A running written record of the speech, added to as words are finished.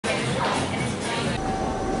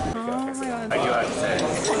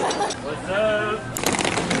I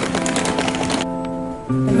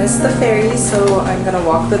missed the ferry, so I'm gonna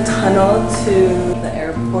walk the tunnel to the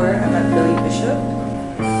airport. I'm at Billy Bishop.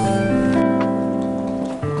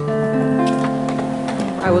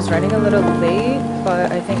 I was running a little late,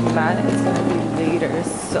 but I think Matt is gonna be later,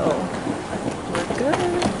 so we're good.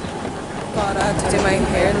 Thought I had to do my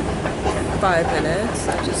hair in 5 minutes.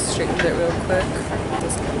 I just straightened it real quick. It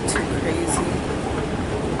doesn't look too crazy.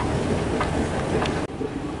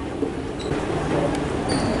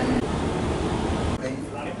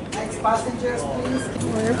 Passengers, please.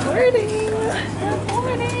 We're boarding. We're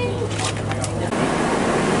boarding.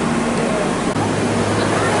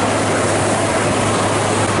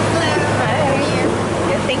 Hello. Hi.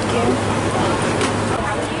 Good, thank you.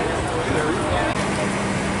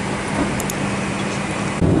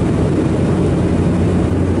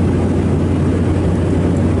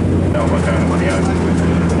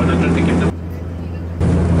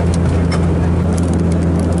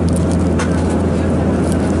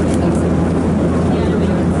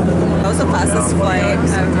 Fastest flight ever.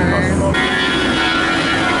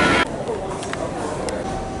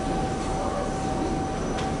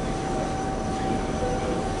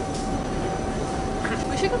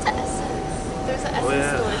 We should go to Essence. There's an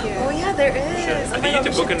Essence store here. Oh yeah, there is. I think you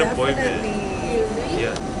need to book an appointment. Really?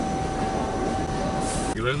 Yeah.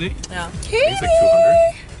 Regularly? Yeah. It's like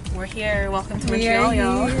 200. We're here. Welcome to Montreal,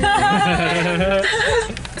 y'all.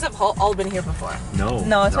 I've all been here before. No.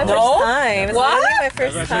 No, it's my first time. It's What? literally my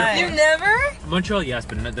first time. You've never? Montreal, yes,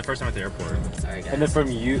 but the first time at the airport. Sorry, guys. And then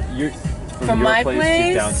from your my place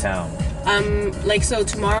place to downtown. Like so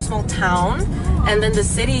tomorrow, small town, and then the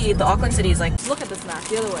city, the Auckland city is like. Look at this map,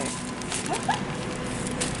 the other way.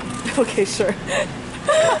 Okay, sure.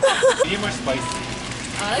 Medium or spicy?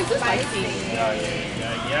 I like the spicy.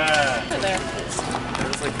 Yeah. Over there. There's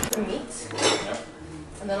like Meat.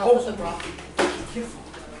 And then I'll put the broth.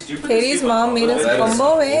 Katie's mom made us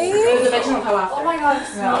gumbo, eh? The vegetable how after. Oh my god, it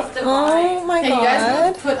smells divine. Oh my Hey, you guys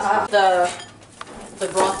god. put the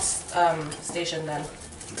broth station then.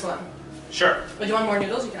 Which one? Sure. But do you want more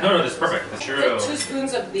noodles? You can No, add. this is perfect. That's true. Put 2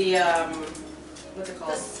 spoons of the what's it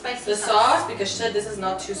called? The sauce, because shit, this is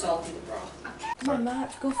not too salty. The broth. Come on,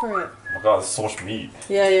 Matt, go for it. Oh my god, there's so much meat.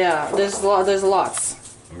 Yeah. There's lots.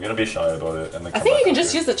 I'm gonna be shy about it. And then I think you can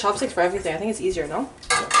just use the chopsticks for everything. I think it's easier, no?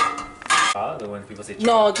 The when people say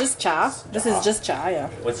No, just cha. This is just cha, yeah.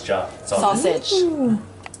 What's cha? Sausage.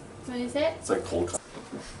 What is it? It's like cold cut.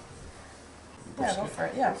 Yeah, go for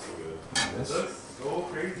it, yeah. Go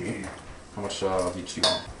crazy. How much of each do you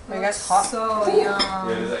want? Are you guys hot? So yum.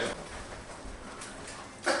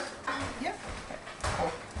 Yeah.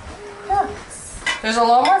 There's a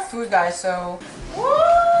lot more food, guys, so...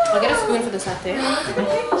 I'll get a spoon for the satay.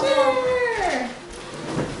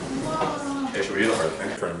 Hey, should we do the hard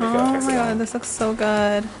thing? Try and make Oh my god, this looks so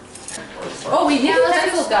good. Oh, we need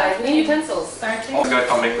utensils, guys. We need utensils. Oh, you gotta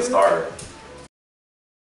come make the starter.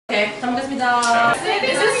 Okay, 감사합니다.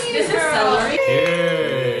 This is celery.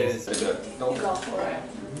 Cheers.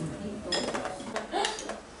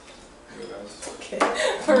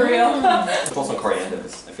 For real. Put some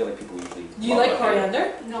corianders. I feel like people usually. Do you like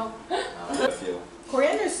coriander? No. I feel.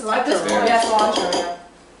 Coriander is At this point, yeah, cilantro, yeah.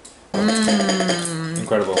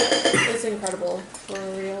 Incredible. It's incredible. For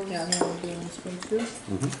real. Yeah, I'm gonna be on a spoon too.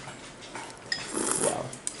 Wow.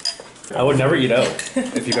 I would never eat out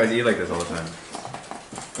if you guys eat like this all the time.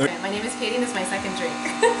 Okay, my name is Katie and this is my second drink.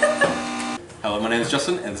 Hello, my name is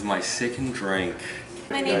Justin, and this is my second drink.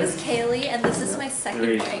 My name is Kaylee, and this is my second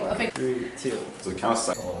drink. Okay. 3, 2. Does it count as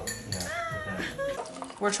second?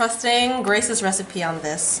 We're trusting Grace's recipe on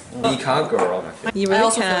this. You can't go wrong. You I really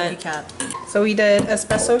also feel like you can't. can't. So we did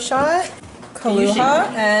espresso shot,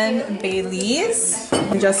 Kaluha, and Bailey's.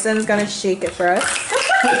 And Justin's gonna shake it for us.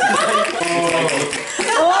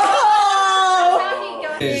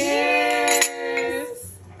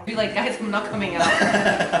 Be like, guys, I'm not coming out.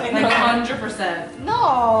 Like 100%.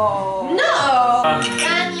 No. No!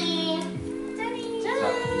 Danny.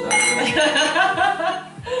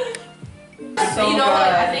 So you know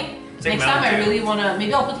what? I think Take next time I Mountain Dew. really wanna,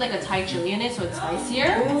 maybe I'll put like a Thai chili in it so it's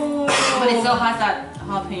spicier. But it still has that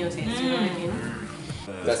jalapeno taste, you know what I mean?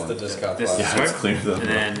 That's the discount. This Yeah, it's clear though. And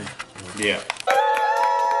then, yeah.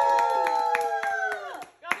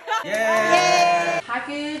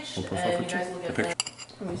 Package, and you guys will get that.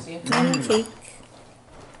 Let me see. Cake.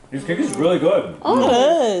 This cake is really good. Oh, it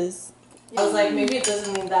is. I was like, maybe it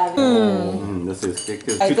doesn't mean that. This is kick.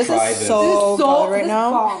 This is so good right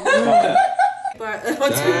now. But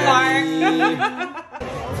what's too far?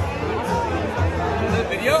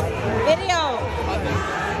 Video? Video.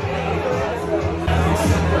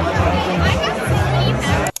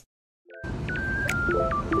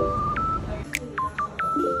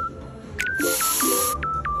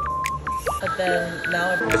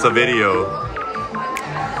 now. It's a video.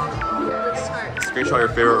 Screenshot your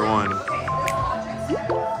favorite one.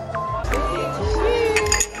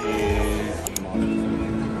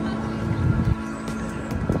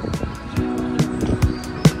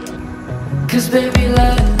 Cause baby,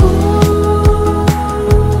 like, ooh,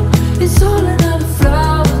 it's all another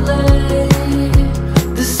flower lane.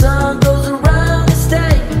 The sun goes around the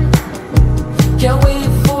state. Can't wait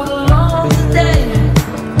for the long day.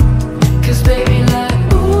 Cause baby,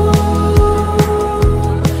 like, ooh,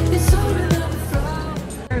 it's all another flower.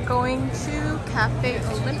 We're going to Cafe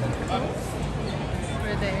Olympico.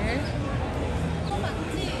 We're there.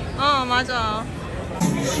 Oh, 맞아.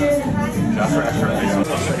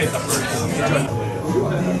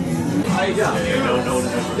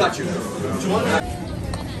 Got you.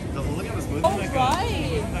 Oh,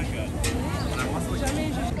 right.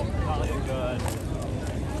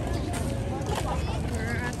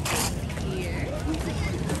 We're at here.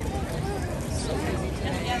 So busy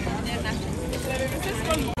today.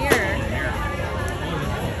 Here.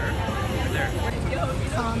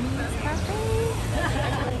 Cafe.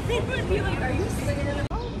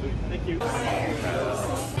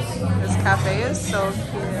 This cafe is so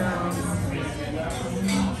cute.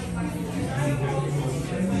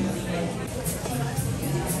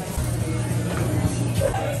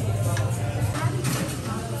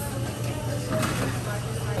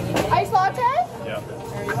 Ice latte? Yeah.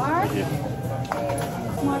 There you are.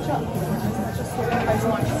 Matcha. Ice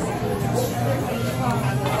matcha.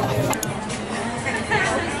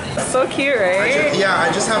 So cute, right? Yeah,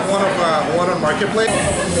 I just have one on Marketplace.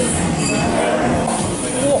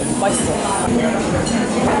 오, 맛있어.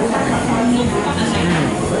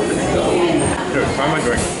 Here, try my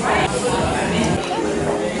drink.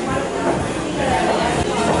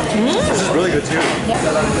 This is really good too.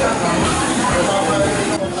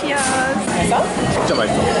 Cheers. 진짜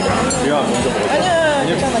맛있어. 이거 먼저 먹어. 아니야,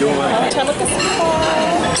 괜찮아. 잘 먹겠습니다.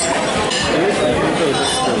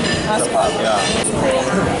 Yeah.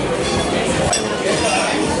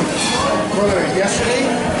 Brother, yesterday,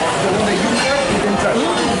 the one that you got, you didn't touch.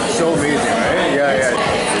 So amazing, right? Yeah, yeah.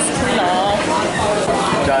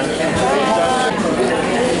 Done.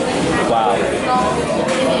 Wow.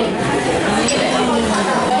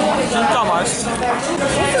 진짜 맛있어.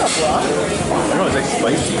 I know, it's like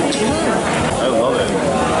spicy. I love it.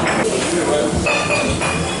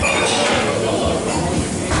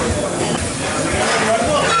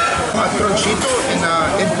 Tronchito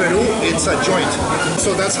in Peru, it's a joint.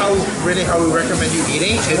 So that's how we recommend you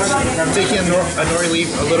eating. It's taking a nori leaf,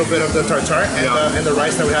 a little bit of the tartare, and the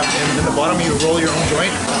rice that we have in the bottom. You roll your own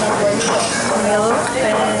joint. Milk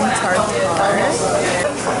and tartare.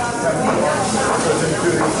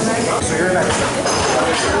 So you're next.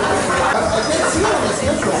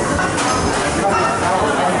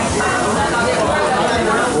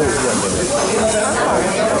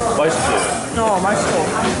 맛있지? 맛있어.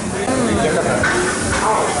 Really good.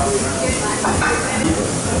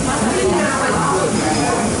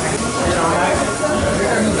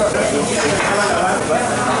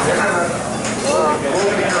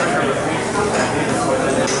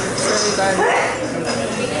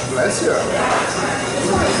 Bless you.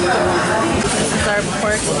 This is our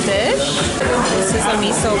pork dish. This is a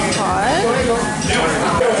miso pot.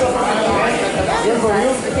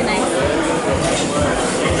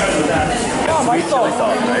 Sweet chili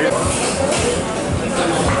sauce, right?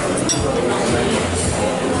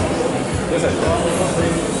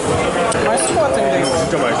 맛있을 것 같은데 이거.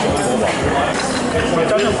 진짜 맛있어. 먹어봐.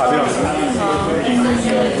 짜장 밥이랑 먹어.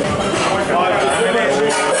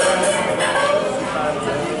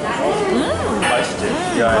 맛있지?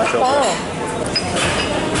 야, 맛있다.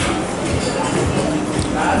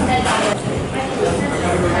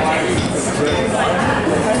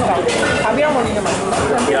 밥이랑 먹는 게 맛있다.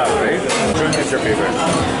 Yeah, right? Which one is your favorite?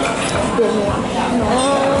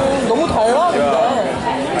 너무 달라 근데.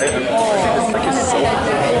 I think this is so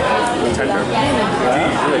tender. Do you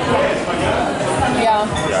usually cook? Yeah,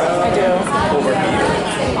 I do. Over beef?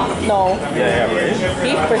 No, Yeah, right?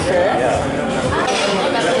 beef for sure. Yeah.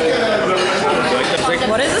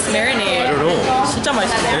 What is this marinade? I don't know. 진짜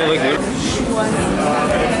맛있어. Yeah, like this.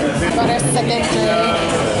 Got our second drink.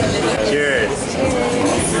 Cheers.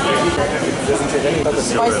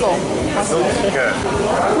 맛있어. Good.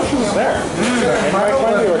 There.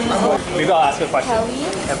 Maybe I'll ask a question.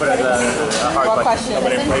 And put it as a hard What question.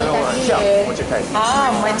 question? What's your type?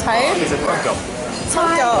 아, my type? Is it 성격?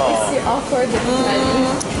 성격. Awkward.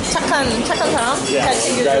 착한 착한 사람. Yeah, 잘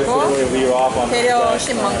you guys 챙겨주고 literally leave off on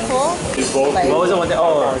배려심 많고. You both. Like, What was the one that?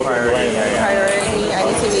 Oh, priority. priority. I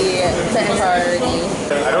need to be second priority.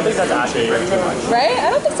 I don't think that's asking for too much. Right? I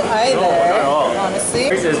don't think so either. No, not at all. Honestly.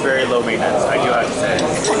 Yours is very low maintenance, I do have to say.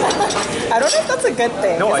 I don't know if that's a good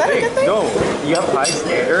thing. No, Is I that a think, good thing? no, you have high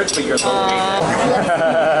standards, but you're low maintenance.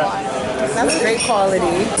 That's great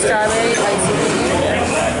quality. Strawberry iced tea.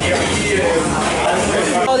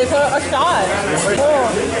 Oh, they put a shot. Oh,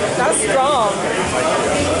 that's strong.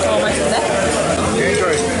 Oh, my goodness.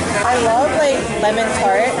 Enjoy. I love like lemon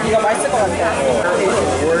tart. 이거 맛있을 것 같아.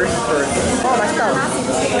 Worst person. 어, 맛있다.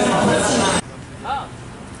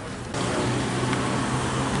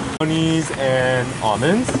 Brownies and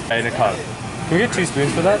almonds in a cup. Can we get 2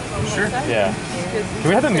 spoons for that? Sure. Yeah. Can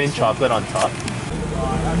we have the mint chocolate on top?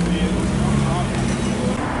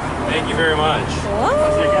 Thank you very much. 와,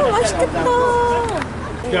 맛있겠다.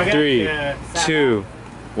 3, 2,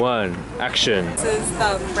 1, action. This is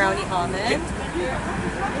the brownie almond.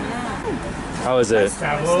 How is it?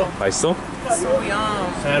 맛있어? So yum.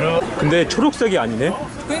 근데 초록색이 아니네?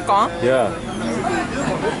 그니까. Yeah.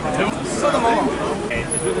 소도 먹어.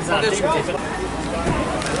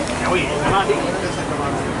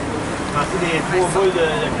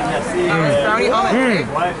 brownie almond.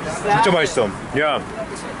 진짜 맛있어. Yeah.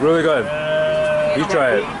 Really good. You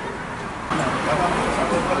try it.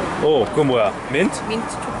 오, 그건 뭐야? Mint? 민트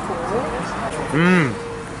초코.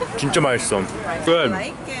 진짜 맛있어. Good.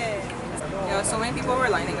 Like it. Yeah, so many people were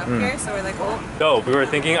lining up here, so we're like, oh, No, we were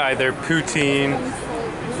thinking either poutine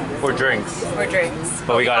or drinks, or drinks.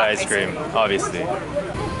 but we got ice cream, obviously.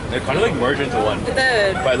 They kind of like merge into one. It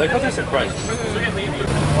did. But I like how there's a crunch.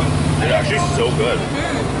 They're actually so good.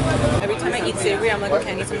 Every time I eat savory, I'm like,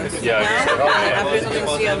 okay, I need something sweet Yeah, now. just- And then after something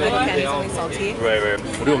sweet, I'm like, okay, I need something salty. Right.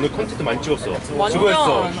 우리 오늘 컨텐츠 많이 찍었어. 완전.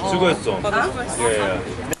 수고했어. Yeah.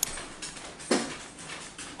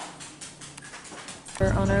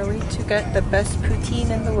 We're on our way to get the best poutine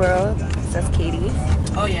in the world, says Katie.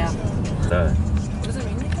 Oh yeah. That. What does it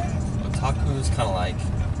mean? Otaku's kind of like.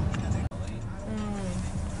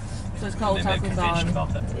 So it's called otaku-san.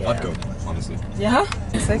 I'd go, honestly. Yeah?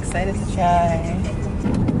 I'm so excited to try.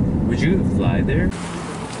 Would you fly there?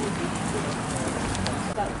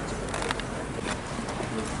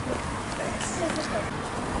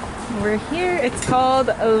 We're here. It's called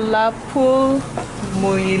La Poule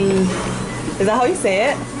Mouille. Is that how you say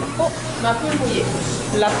it? Oh, La Poule Mouille.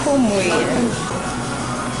 La Poule Mouille.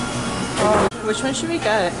 Oh, which one should we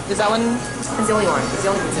get? Is that one? It's the only one. It's the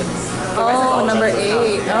only one. Oh, number 8.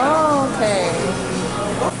 Oh, okay.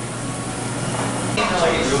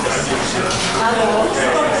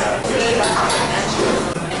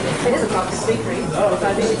 It is a top bakery. So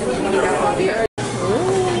I think we can eat out beer.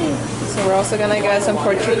 So we're also gonna get some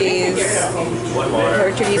Portuguese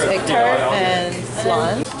egg tart and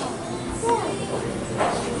flan.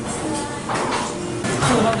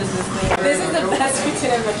 This is the best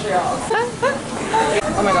poutine in Montreal.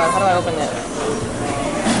 Oh my god, how do I open it?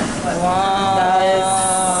 Wow. That is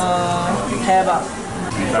대박.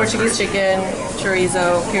 Portuguese chicken,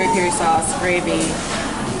 chorizo, piri piri sauce, gravy,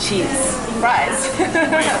 cheese, fries.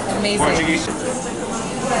 Amazing. Portuguese.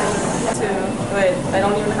 Wait, I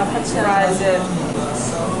don't even have fries yet.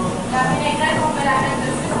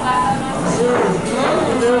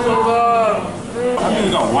 I think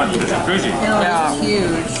we got one. This is crazy. Yeah,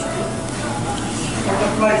 huge.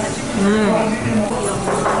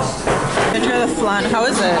 Picture the flan. How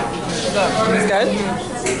is it? It's good?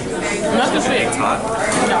 Not the fake, hot.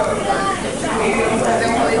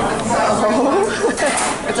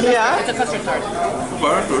 It's a custard tart.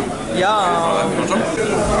 Yum.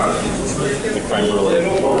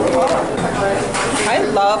 I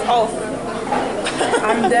love. Oh.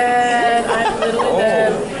 I'm dead. I'm literally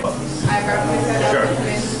dead. Sure.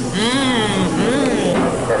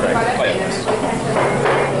 Perfect. Oh, yeah.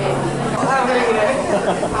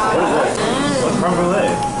 Creme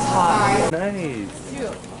brulee. Nice.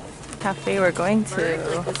 Cafe we're going to.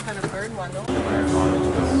 This kind of bird one, though.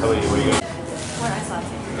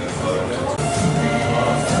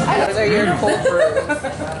 Those are your cold brews.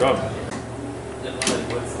 Go.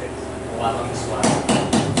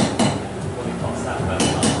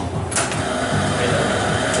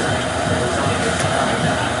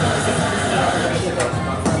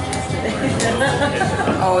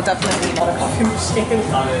 Oh, definitely not a coffee machine.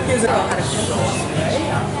 Here's a coffee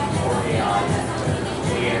machine.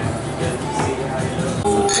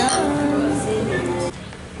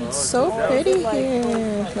 It's so pretty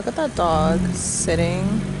here. Look at that dog sitting.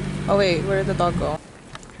 Oh wait, where did the dog go?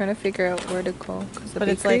 Trying to figure out where to go. But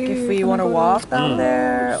it's like if we want to walk down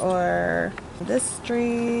there or This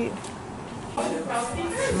street.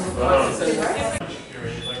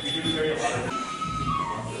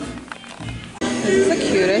 This is the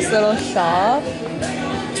cutest little shop.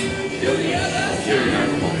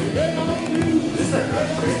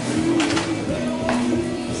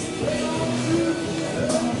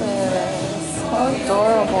 So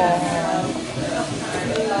adorable.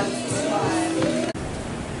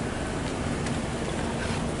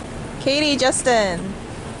 Katie, Justin.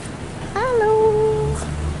 Hello.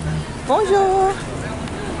 Bonjour.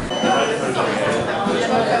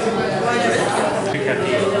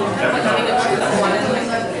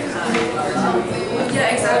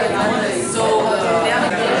 Yeah, exactly. So they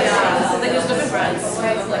have like there's different brands.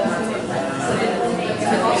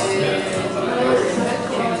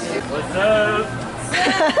 What's up?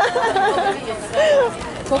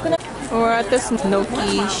 We're at this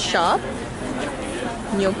gnocchi shop.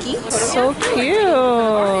 Gnocchi? So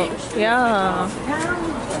cute. Yeah.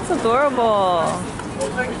 It's adorable.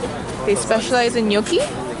 They specialize in gnocchi?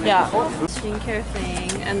 Yeah. Skincare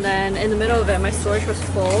thing, and then in the middle of it, my storage was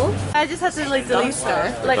full. I just had to like delete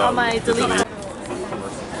stuff, like on my delete.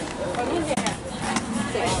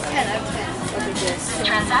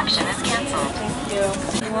 Transaction is cancelled.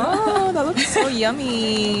 Wow, that looks so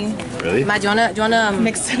yummy. Really? Matt, do you wanna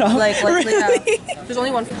Mix it up. like Really? there's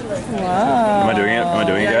only one. Wow. Am I doing it? Am I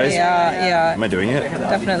doing it, guys? Yeah. Am I doing it?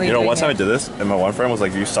 Definitely. You know, doing one time I it. did this, and my one friend was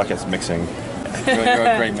like, "You suck at mixing." You're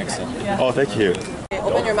a great mixer. Oh, thank you.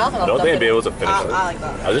 Open your mouth and I don't think I'd be able to finish it. I like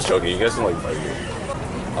that. I was just joking. You guys can like bite you.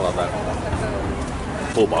 I love that.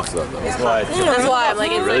 Full box of that though. That's why I'm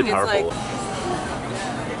like it's Really like powerful. it's like.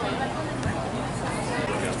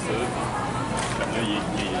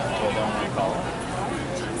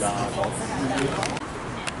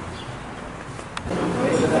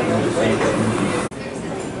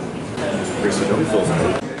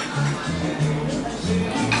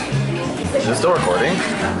 Is it still recording?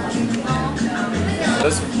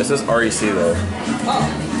 It says REC though.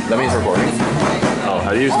 That means recording? Oh,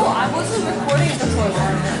 how do you use that? I wasn't recording before.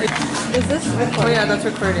 Is this recording? Oh yeah, that's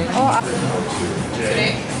recording.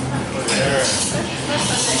 Today?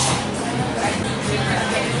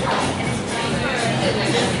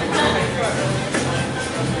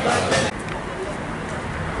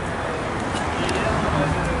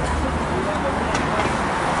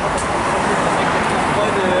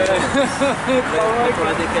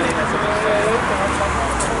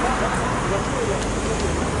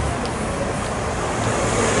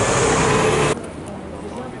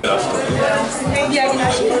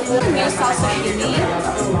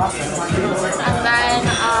 And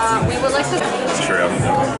then we would like to. It's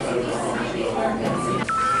true.